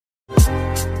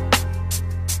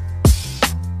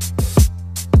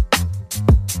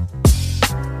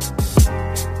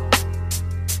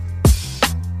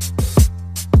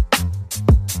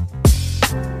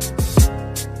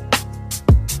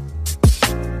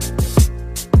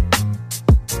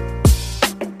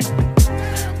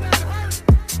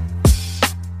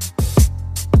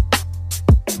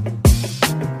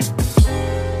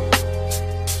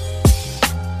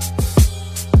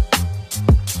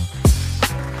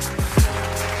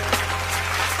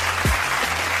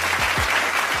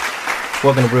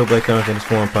Welcome to Real Black Consciousness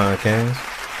Forum Podcast.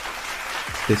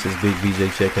 This is Big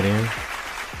VJ checking in.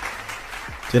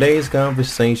 Today's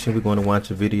conversation, we're going to watch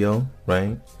a video,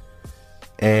 right?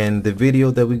 And the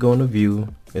video that we're going to view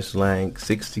is like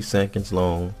 60 seconds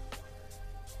long.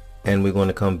 And we're going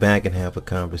to come back and have a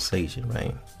conversation,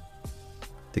 right?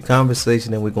 The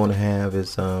conversation that we're going to have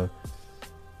is, we're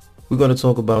going to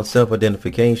talk about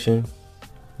self-identification,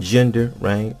 gender,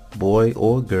 right? Boy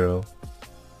or girl.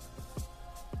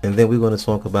 And then we're going to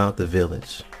talk about the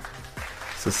village,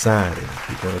 society.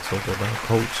 We're going to talk about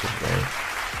culture, right?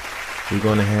 We're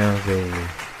going to have a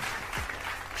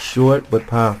short but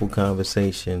powerful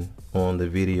conversation on the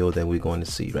video that we're going to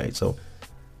see, right? So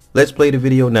let's play the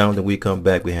video now, then we come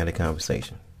back, we had a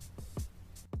conversation.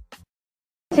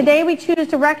 Today we choose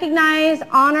to recognize,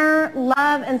 honor,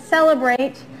 love, and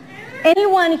celebrate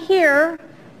anyone here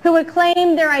who would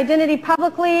claim their identity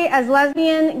publicly as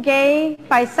lesbian, gay,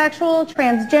 bisexual,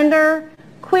 transgender,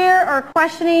 queer, or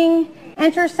questioning,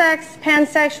 intersex,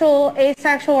 pansexual,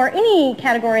 asexual, or any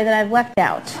category that I've left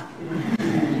out.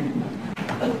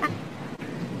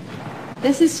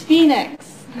 This is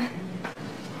Phoenix.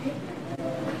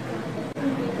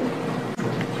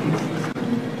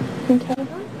 Okay.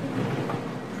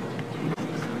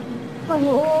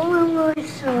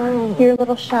 You're a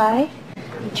little shy.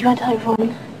 Do you want to tell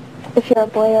everyone if you're a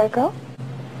boy or a girl?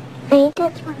 I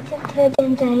just want to tell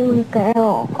them that I'm a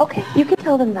girl. Okay, you can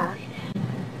tell them that.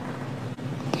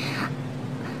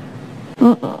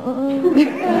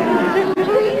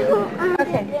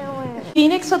 Okay.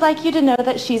 Phoenix would like you to know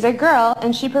that she's a girl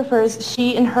and she prefers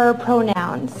she and her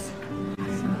pronouns.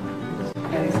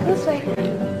 This way.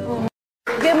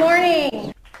 Good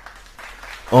morning.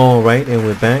 All right, and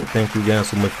we're back. Thank you guys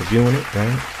so much for viewing it,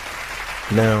 right?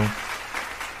 Now,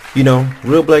 you know,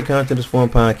 Real Black Consciousness Forum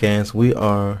Podcast, we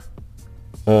are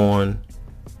on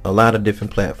a lot of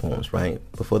different platforms, right?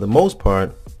 But for the most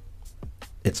part,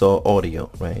 it's all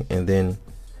audio, right? And then,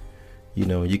 you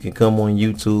know, you can come on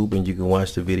YouTube and you can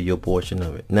watch the video portion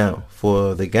of it. Now,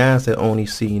 for the guys that only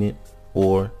seen it,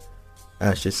 or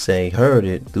I should say heard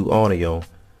it through audio,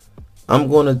 I'm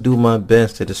going to do my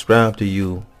best to describe to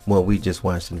you what we just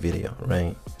watched in video,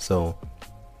 right? So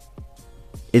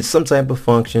it's some type of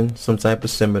function, some type of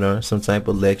seminar, some type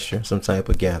of lecture, some type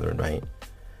of gathering, right?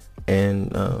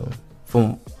 And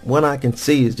from what I can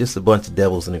see, it's just a bunch of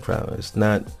devils in the crowd. It's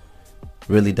not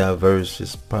really diverse,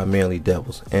 it's primarily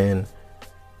devils. And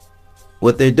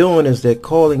what they're doing is they're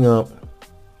calling up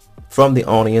from the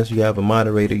audience. You have a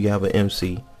moderator, you have an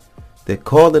MC. They're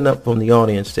calling up from the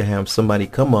audience to have somebody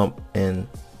come up and,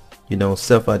 you know,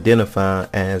 self-identify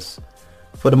as,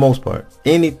 for the most part,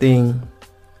 anything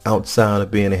outside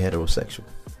of being a heterosexual,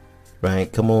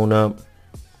 right? Come on up,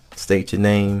 state your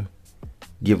name,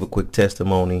 give a quick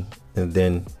testimony, and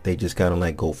then they just kind of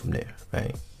like go from there,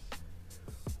 right?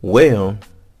 Well,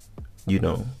 you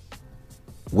know,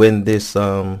 when this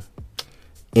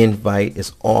invite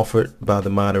is offered by the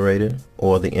moderator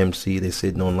or the MC, they're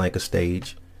sitting on like a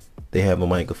stage, they have a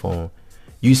microphone,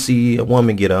 you see a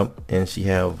woman get up and she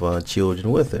have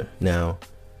children with her. Now,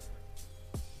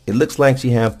 it looks like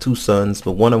she have two sons,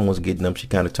 but one of them was getting up. She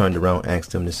kind of turned around,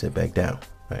 asked him to sit back down,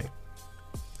 right?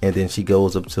 And then she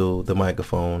goes up to the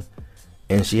microphone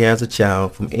and she has a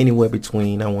child from anywhere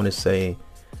between, I want to say,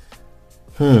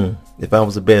 if I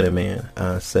was a better man,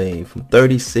 I'd say from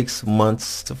 36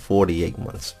 months to 48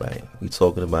 months, right? We're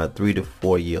talking about 3 to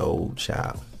 4 year old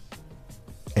child.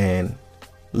 And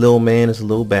little man is a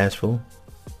little bashful.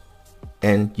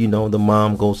 And, you know, the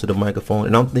mom goes to the microphone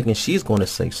and I'm thinking she's going to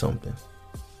say something.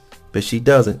 But she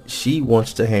doesn't. She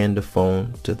wants to hand the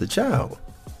phone to the child.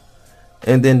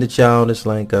 And then the child is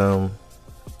like,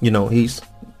 you know, he's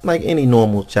like any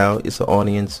normal child. It's an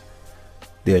audience.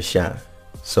 They're shy.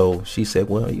 So she said,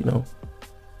 well, you know,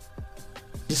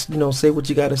 just, you know, say what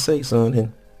you got to say, son.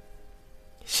 And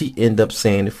she ended up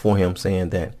saying it for him,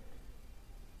 saying that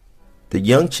the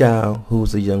young child,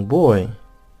 who's a young boy,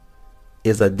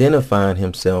 is identifying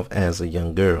himself as a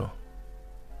young girl.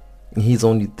 And he's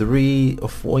only 3 or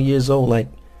 4 years old. Like,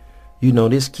 you know,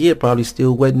 this kid probably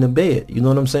still wet in the bed. You know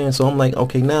what I'm saying? So I'm like,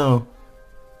 okay, now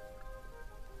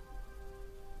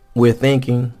we're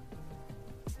thinking,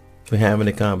 we're having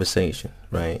a conversation,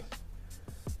 right?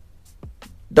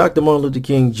 Dr. Martin Luther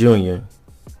King Jr.,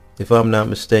 if I'm not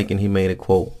mistaken, he made a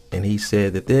quote, and he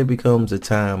said that there becomes a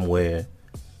time where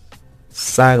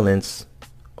silence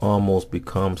almost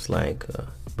becomes like a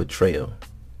betrayal,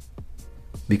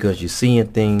 because you're seeing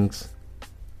things,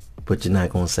 but you're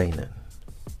not going to say nothing.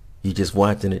 You're just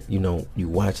watching it, you're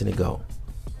watching it go.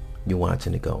 You're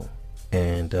watching it go.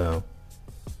 And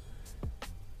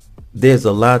there's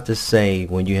a lot to say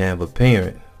when you have a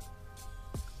parent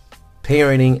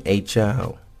parenting a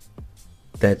child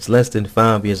that's less than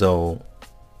 5 years old,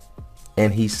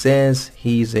 and he says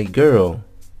he's a girl,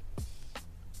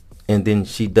 and then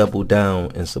she doubled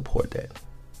down and support that.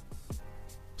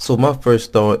 So my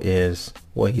first thought is,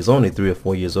 well, he's only 3 or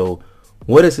 4 years old.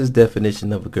 What is his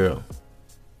definition of a girl?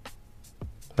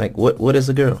 Like, what is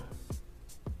a girl?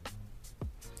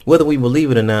 Whether we believe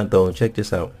it or not, though, check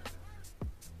this out.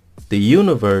 The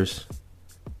universe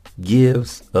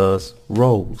gives us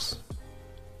roles.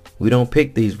 We don't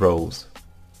pick these roles.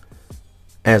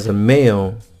 As a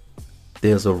male,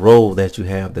 there's a role that you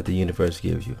have that the universe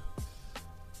gives you.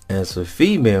 As a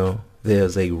female,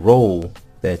 there's a role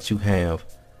that you have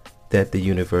that the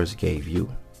universe gave you.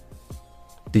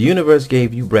 The universe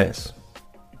gave you breasts.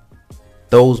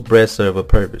 Those breasts serve a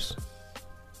purpose,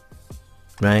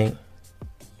 right?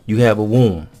 You have a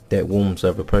womb. That womb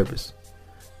serves a purpose.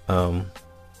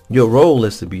 Your role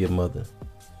is to be a mother.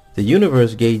 The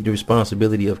universe gave you the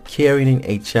responsibility of carrying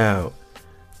a child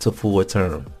to full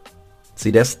term.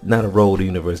 See, that's not a role the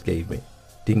universe gave me.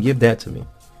 Didn't give that to me.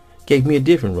 Gave me a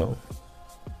different role.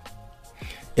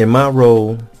 In my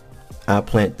role, I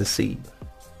plant the seed,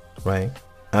 right?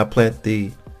 I plant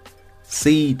the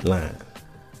seed line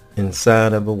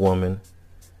inside of a woman,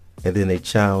 and then a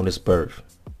child is birthed.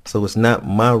 So it's not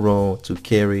my role to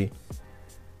carry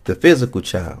the physical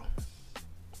child.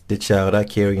 The child I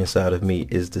carry inside of me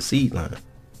is the seed line,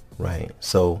 right?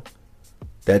 So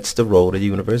that's the role the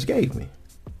universe gave me.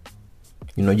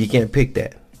 You can't pick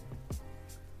that.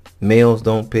 Males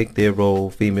don't pick their role.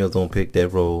 Females don't pick their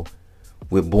role.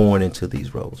 We're born into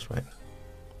these roles, right?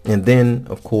 And then,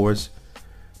 of course,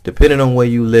 depending on where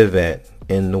you live at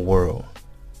in the world,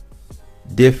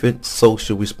 different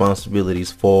social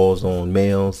responsibilities falls on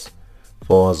males,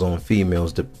 falls on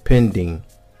females, depending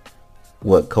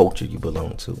what culture you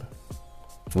belong to,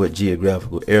 what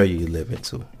geographical area you live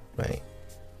into, right?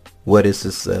 What is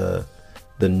this, the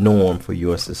norm for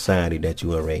your society that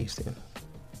you are raised in?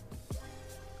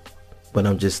 But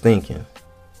I'm just thinking,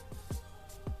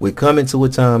 we're coming to a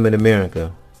time in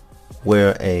America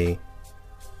where a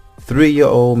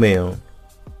 3-year-old male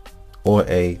or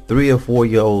a 3 or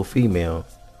 4-year-old female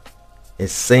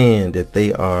is saying that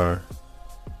they are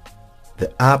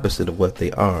the opposite of what they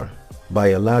are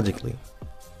biologically,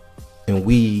 and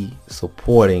we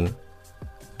supporting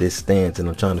this stance, and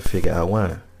I'm trying to figure out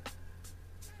why.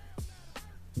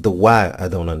 The why I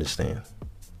don't understand.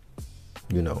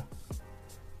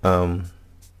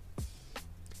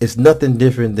 It's nothing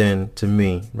different than, to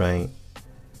me, right,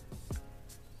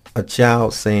 a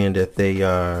child saying that they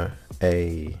are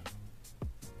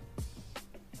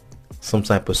some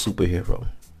type of superhero.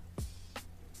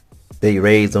 They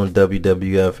raised on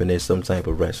WWF and they're some type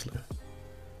of wrestler.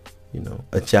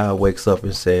 A child wakes up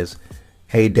and says,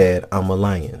 "Hey dad, I'm a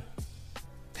lion.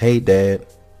 Hey dad,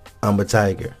 I'm a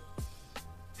tiger.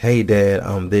 Hey dad,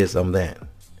 I'm this, I'm that."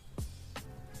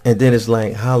 And then it's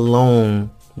like, how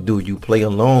long do you play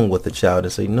along with the child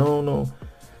and say, no,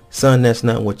 son, that's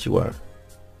not what you are.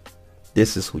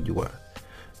 This is who you are.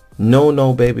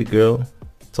 No, baby girl,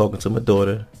 talking to my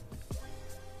daughter,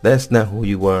 that's not who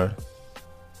you are.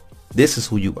 This is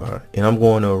who you are. And I'm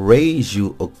going to raise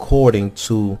you according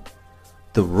to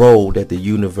the role that the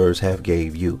universe have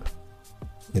gave you.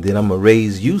 And then I'm going to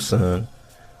raise you, son,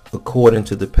 according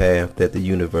to the path that the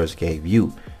universe gave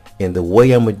you. And the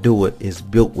way I'm going to do it is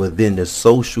built within the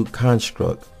social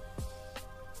construct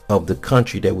of the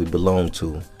country that we belong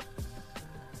to.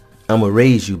 I'm going to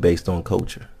raise you based on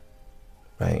culture,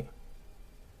 right?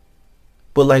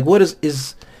 But like, what is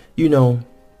is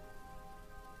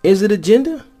it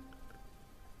agenda?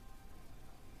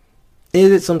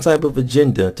 Is it some type of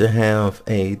agenda to have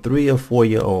a 3 or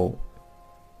 4-year-old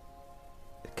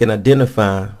can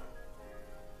identify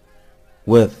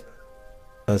with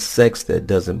a sex that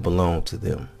doesn't belong to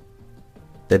them,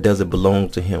 that doesn't belong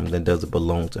to him, that doesn't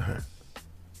belong to her?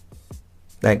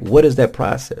 Like, what is that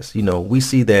process? We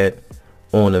see that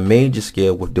on a major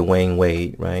scale with Dwayne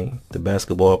Wade, right? The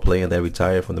basketball player that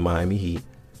retired from the Miami Heat.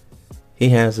 He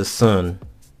has a son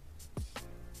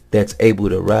that's able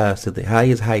to rise to the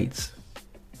highest heights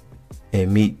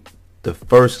and meet the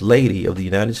First Lady of the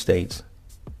United States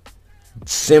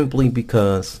simply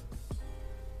because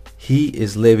he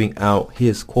is living out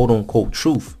his quote-unquote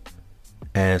truth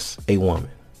as a woman.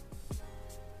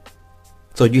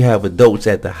 So you have adults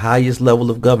at the highest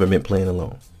level of government playing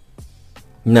along.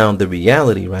 Now the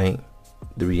reality, right?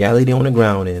 The reality on the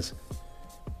ground is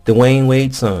Dwayne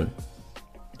Wade's son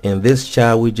and this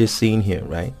child we just seen here,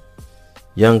 right?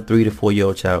 Young 3 to 4 year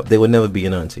old child. They would never be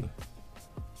an auntie.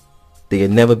 They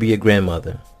would never be a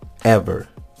grandmother, ever.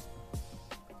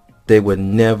 They would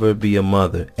never be a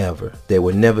mother, ever. They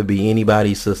would never be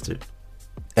anybody's sister,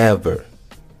 ever.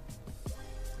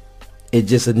 It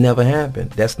just had never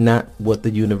happened. That's not what the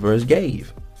universe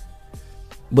gave.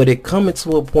 But it coming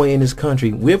to a point in this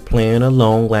country, we're playing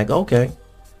along like, okay,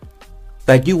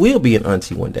 like you will be an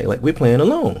auntie one day. Like we're playing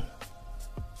along.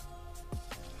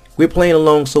 We're playing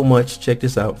along so much. Check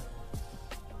this out.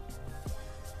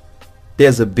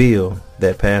 There's a bill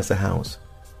that passed the House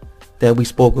that we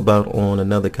spoke about on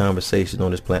another conversation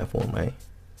on this platform, right?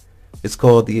 It's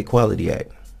called the Equality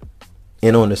Act.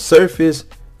 And on the surface,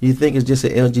 you think it's just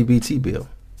an LGBT bill.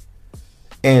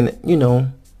 And, you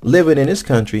know, living in this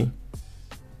country,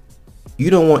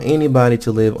 you don't want anybody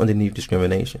to live underneath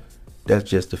discrimination. That's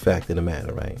just the fact of the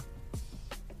matter, right?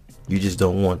 You just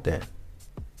don't want that.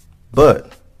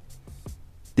 But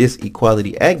this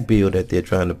Equality Act bill that they're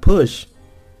trying to push,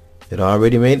 it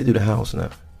already made it through the House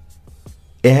now.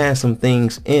 It has some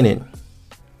things in it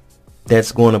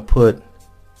that's going to put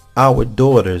our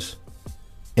daughters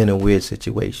in a weird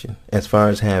situation as far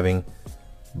as having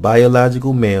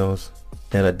biological males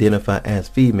that identify as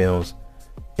females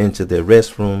into their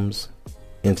restrooms,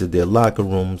 into their locker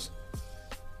rooms,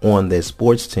 on their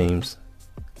sports teams.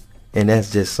 And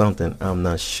that's just something I'm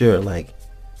not sure, like,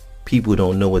 people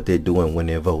don't know what they're doing when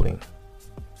they're voting.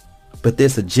 But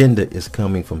this agenda is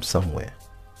coming from somewhere.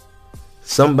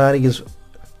 Somebody is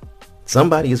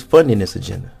funding this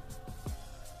agenda.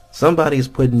 Somebody is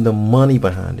putting the money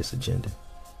behind this agenda.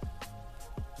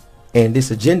 And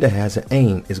this agenda has an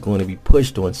aim. It's going to be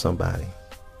pushed on somebody.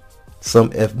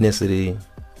 Some ethnicity,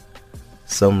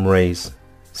 some race,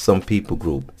 some people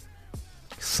group,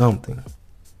 something.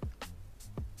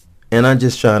 And I'm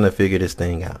just trying to figure this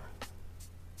thing out.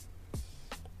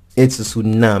 It's a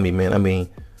tsunami, man. I mean,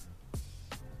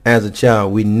 as a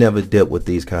child, we never dealt with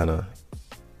these kind of,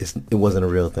 it wasn't a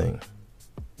real thing.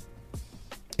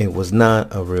 It was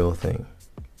not a real thing.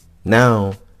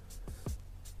 Now,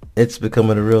 it's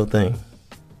becoming a real thing.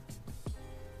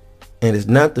 And it's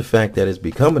not the fact that it's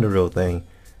becoming a real thing.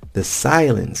 The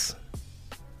silence.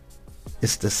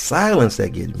 It's the silence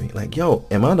that gets me. Like, yo,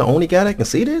 am I the only guy that can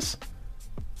see this?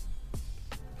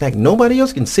 Like, nobody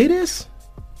else can see this?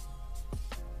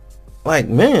 Like,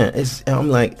 man, I'm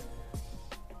like,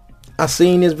 I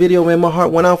seen this video, man, my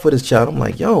heart went out for this child. I'm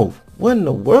like, yo, what in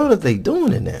the world are they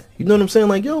doing in that? You know what I'm saying?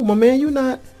 Like, yo, my man, you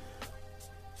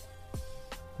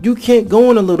can't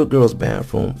go in a little girl's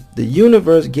bathroom. The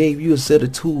universe gave you a set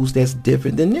of tools that's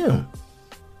different than them.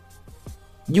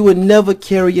 You would never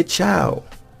carry a child.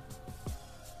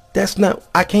 That's not,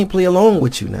 I can't play along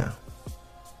with you now.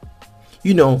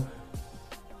 You know,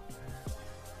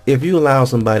 if you allow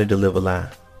somebody to live a lie,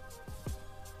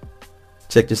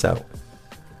 check this out.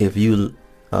 If you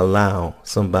allow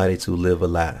somebody to live a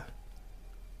lie,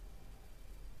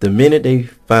 the minute they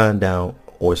find out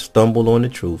or stumble on the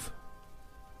truth,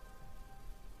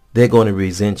 they're going to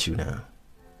resent you now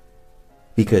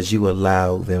because you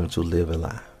allow them to live a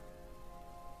lie.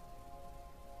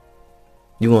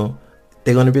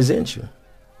 They're going to resent you.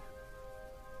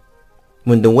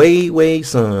 When Dwayne Wade's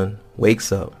son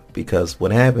wakes up, because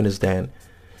what happened is that,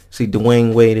 see,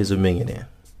 Dwayne Wade is a millionaire,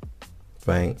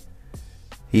 right?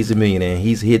 He's a millionaire.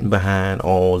 He's hidden behind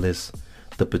all this,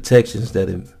 the protections that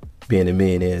being a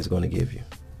millionaire is going to give you.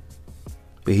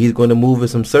 But he's going to move in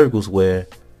some circles where,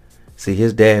 see,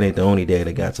 his dad ain't the only dad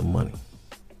that got some money.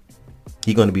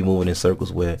 He's going to be moving in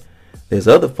circles where there's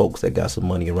other folks that got some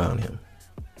money around him.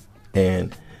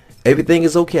 And everything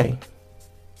is okay.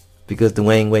 Because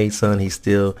Dwayne Wade's son, he's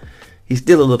still a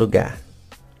little guy,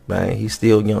 right? He's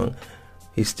still young.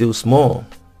 He's still small,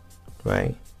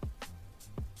 right?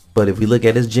 But if we look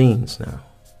at his genes now,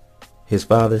 his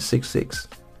father's 6'6",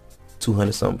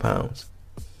 200 something pounds.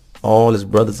 All his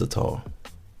brothers are tall.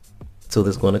 So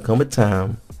there's going to come a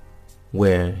time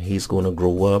where he's going to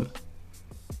grow up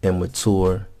and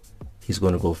mature. He's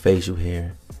going to grow facial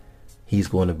hair. He's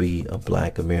going to be a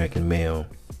black American male,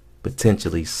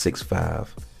 potentially 6'5",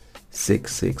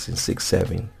 6'6", and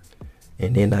 6'7".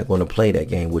 And they're not going to play that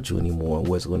game with you anymore,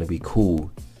 where it's going to be cool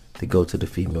to go to the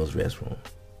female's restroom.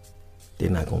 They're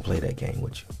not going to play that game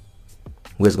with you.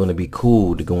 where it's going to be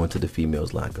cool to go into the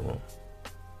female's locker room.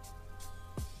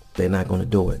 They're not going to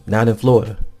do it. Not in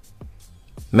Florida.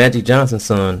 Magic Johnson's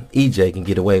son, EJ, can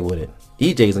get away with it.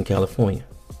 EJ's in California,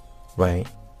 right?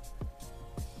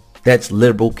 That's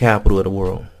liberal capital of the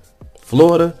world.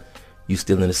 Florida, you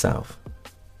still in the South.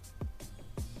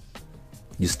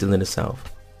 You're still in the South.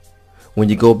 When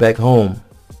you go back home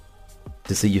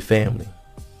to see your family,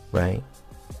 right?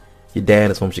 Your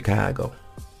dad is from Chicago.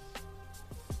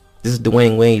 This is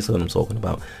Dwayne Wade's what I'm talking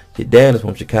about. Your dad is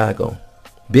from Chicago.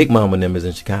 Big Mama and them is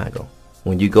in Chicago.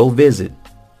 When you go visit,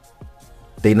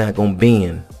 they not going to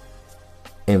bend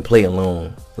and play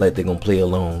alone like they're going to play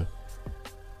alone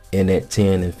in that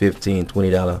 $10 and $15,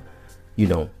 $20,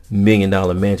 $1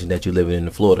 million mansion that you're living in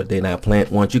Florida. They not playing.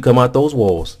 Once you come out those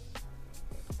walls,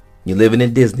 you're living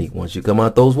in Disney. Once you come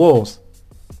out those walls,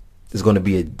 there's going to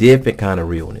be a different kind of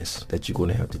realness that you're going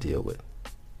to have to deal with.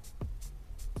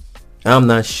 I'm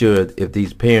not sure if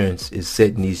these parents is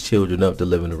setting these children up to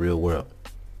live in the real world.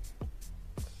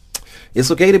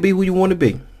 It's okay to be who you want to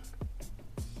be.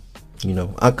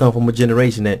 I come from a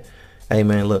generation that, hey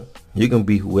man, look, you can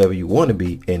be whoever you want to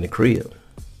be in the crib.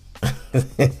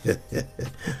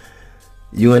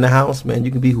 You in the house, man,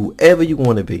 you can be whoever you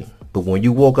want to be. But when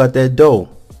you walk out that door,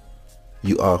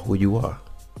 you are who you are.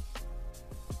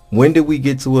 When did we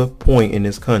get to a point in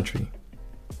this country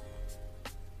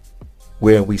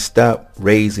where we stop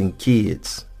raising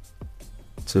kids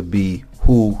to be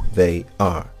who they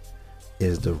are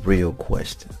is the real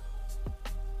question.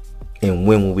 And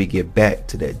when will we get back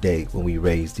to that day when we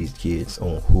raise these kids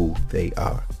on who they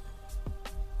are?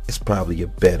 It's probably a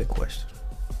better question.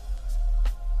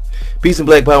 Peace and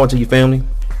black power to your family.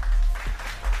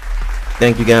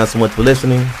 Thank you guys so much for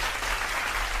listening.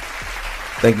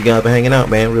 Thank you guys for hanging out,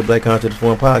 man. Real Black Consciousness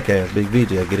Forum Podcast. Big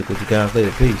VJ. I'll get it with you guys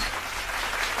later. Peace.